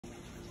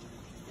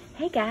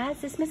Hey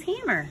guys, it's Miss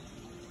Hammer.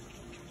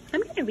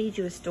 I'm going to read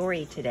you a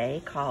story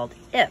today called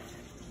If.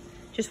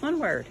 Just one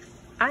word,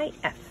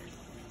 I-F.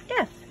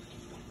 If.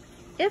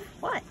 If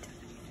what?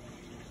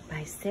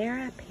 By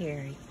Sarah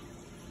Perry.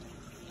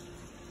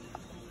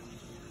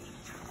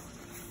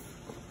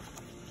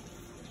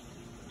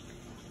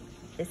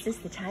 This is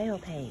the title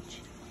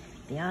page.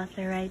 The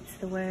author writes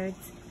the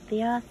words.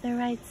 The author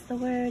writes the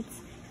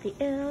words. The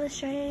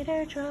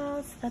illustrator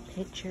draws the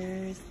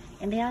pictures.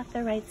 And the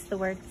author writes the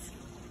words.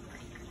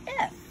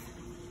 If.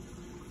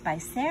 By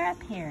Sarah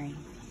Perry.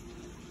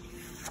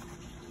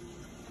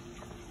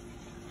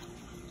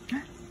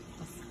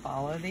 Let's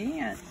follow the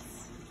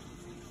ants.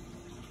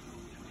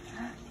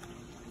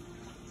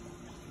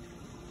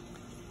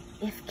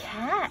 If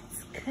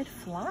cats could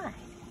fly.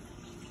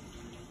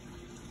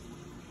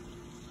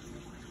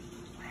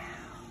 Wow.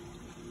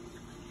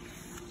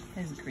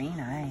 Those green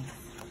eyes.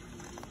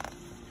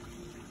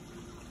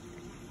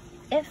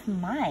 If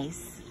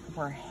mice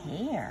were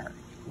hair.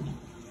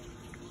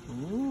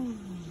 Ooh.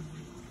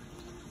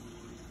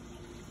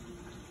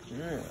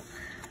 Ugh.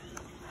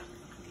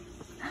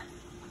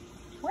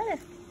 What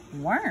if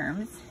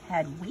worms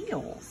had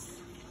wheels?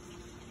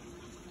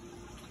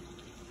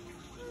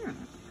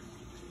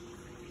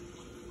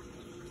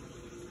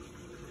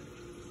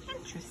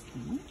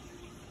 Interesting.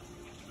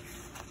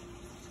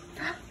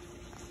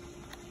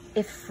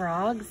 If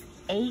frogs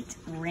ate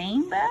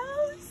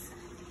rainbows?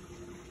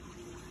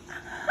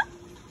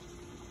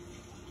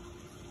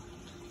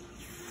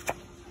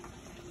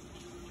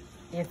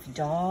 If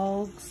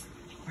dogs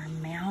were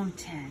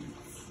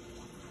mountains?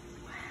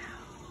 Wow,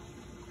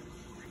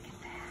 look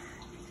at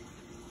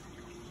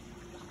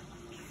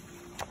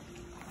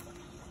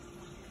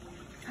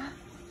that.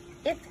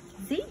 If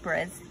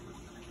zebras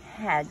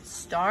had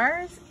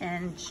stars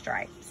and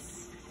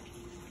stripes.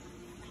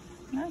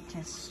 Not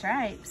just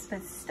stripes,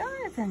 but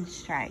stars and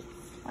stripes,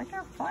 like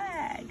our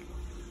flag.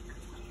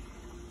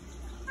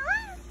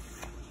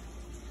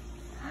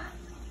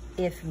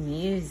 If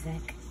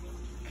music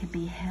could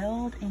be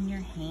held in your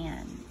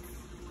hands.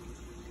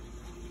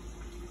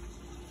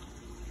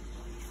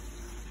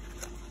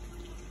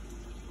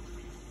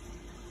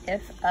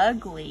 If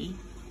ugly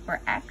were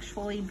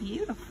actually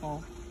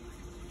beautiful.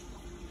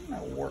 A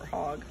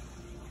warthog.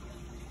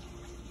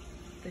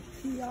 The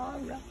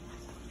tiara.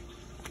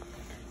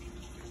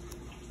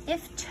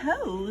 If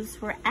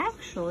toes were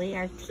actually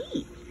our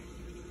teeth.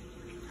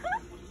 Huh?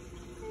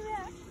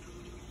 Yeah.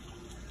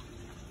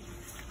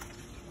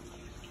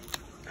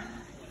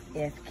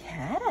 If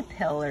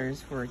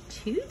caterpillars were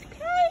toothpaste.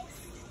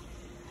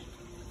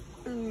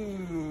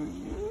 Ooh.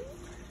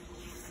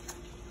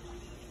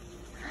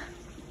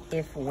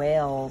 If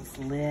whales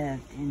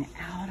lived in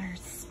outer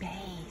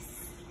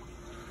space.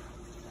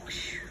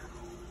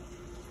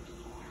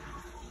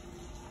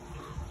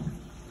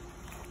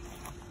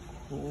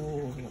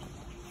 Ooh.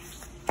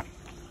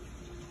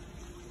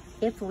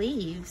 If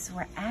leaves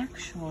were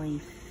actually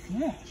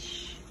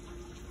fish.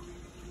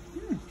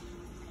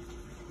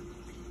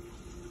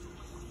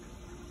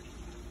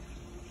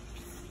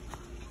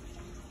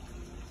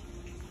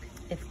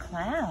 If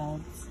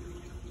clouds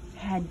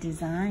had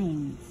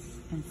designs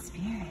and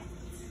spirits.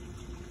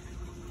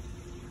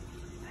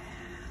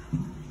 Wow.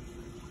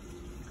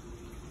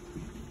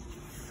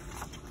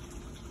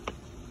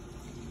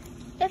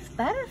 If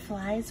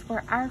butterflies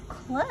were our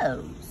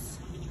clothes.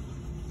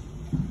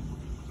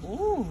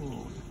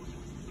 Ooh.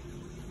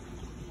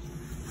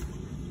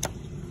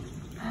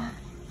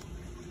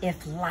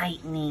 If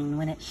lightning,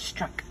 when it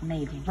struck,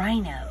 made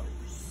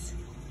rhinos.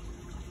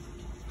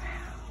 Wow.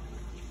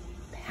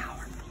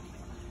 Powerful.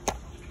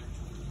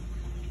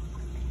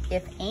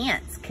 If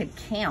ants could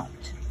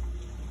count.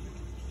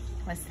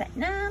 What's that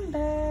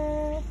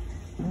number?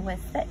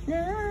 What's that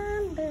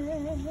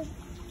number?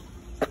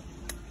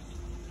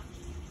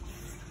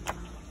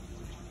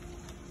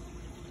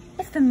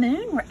 If the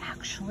moon were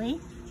actually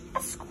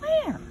a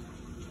square.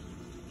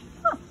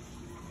 Huh.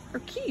 Or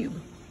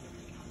cube.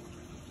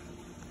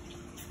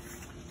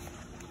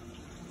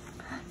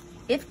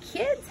 If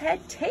kids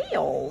had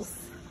tails.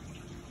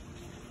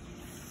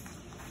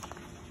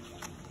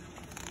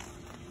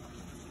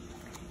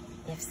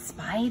 If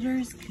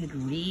spiders could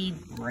read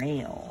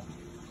Braille.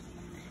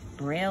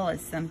 Braille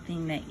is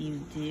something that you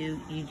do.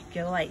 You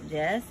go like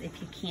this if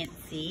you can't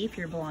see, if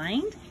you're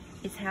blind.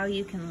 It's how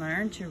you can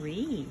learn to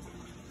read.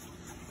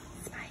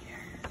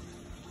 Spider.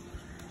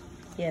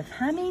 If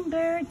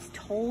hummingbirds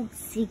told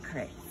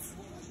secrets.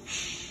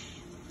 Shh,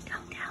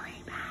 don't tell anybody.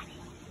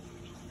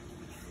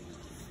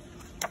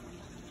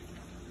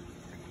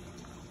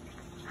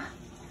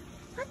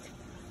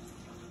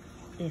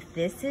 If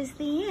this is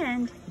the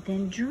end,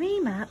 then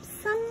dream up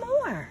some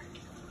more.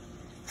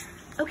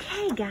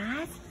 Okay,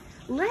 guys,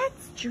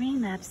 let's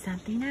dream up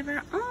something of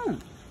our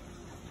own.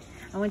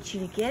 I want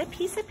you to get a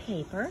piece of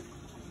paper,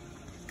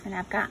 and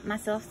I've got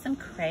myself some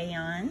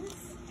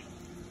crayons.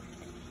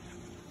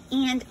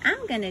 And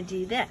I'm gonna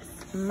do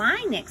this.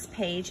 My next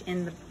page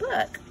in the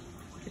book,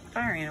 the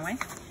fire ran away,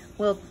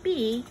 will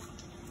be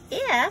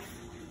if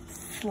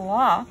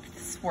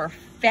sloths were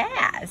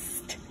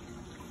fast.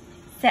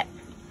 So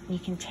you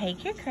can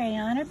take your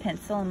crayon or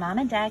pencil and Mom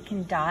and Dad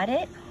can dot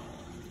it,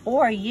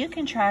 or you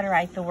can try to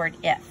write the word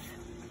if.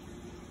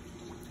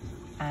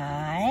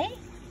 I,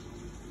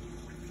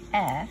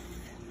 F,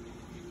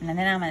 and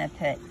then I'm going to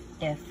put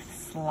if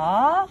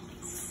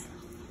sloths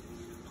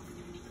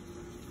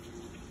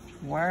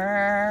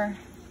were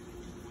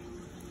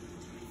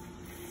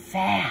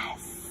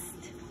fast.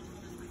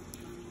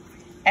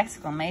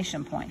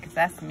 Exclamation point, because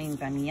that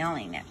means I'm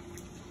yelling it.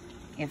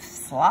 If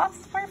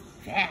sloths were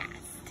fast.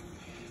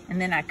 And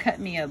then I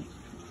printed me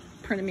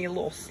a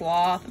little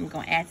sloth. I'm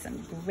going to add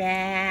some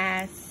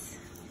grass.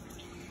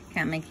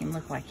 Kind of make him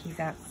look like he's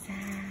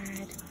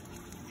outside.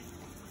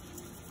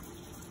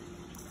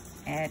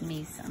 Make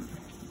me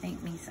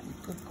some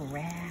good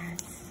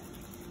grass.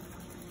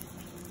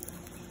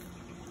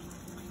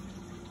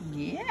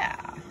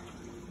 Yeah.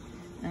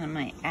 And I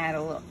might add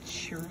a little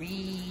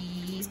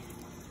tree.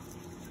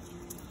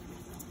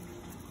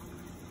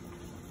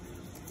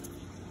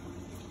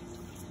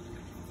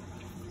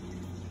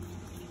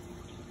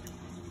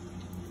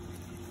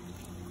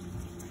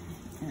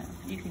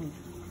 You can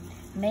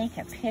make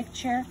a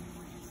picture.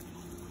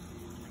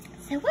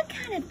 So what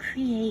kind of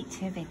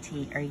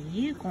creativity are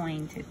you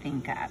going to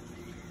think of?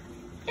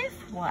 If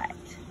what?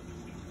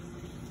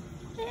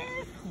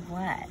 If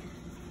what?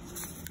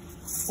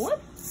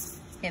 Whoop.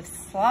 If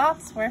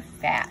sloths were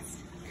fast.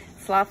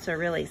 Sloths are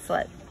really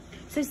slow.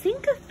 So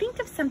think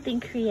of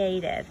something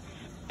creative,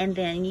 and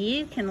then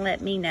you can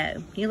let me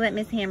know. You let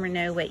Miss Hammar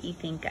know what you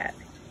think of.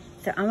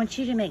 So I want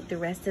you to make the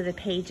rest of the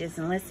pages,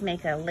 and let's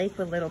make a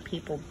Lakewood Little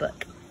People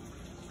book.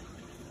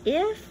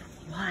 If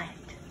what?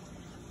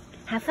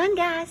 Have fun,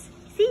 guys.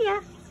 See ya.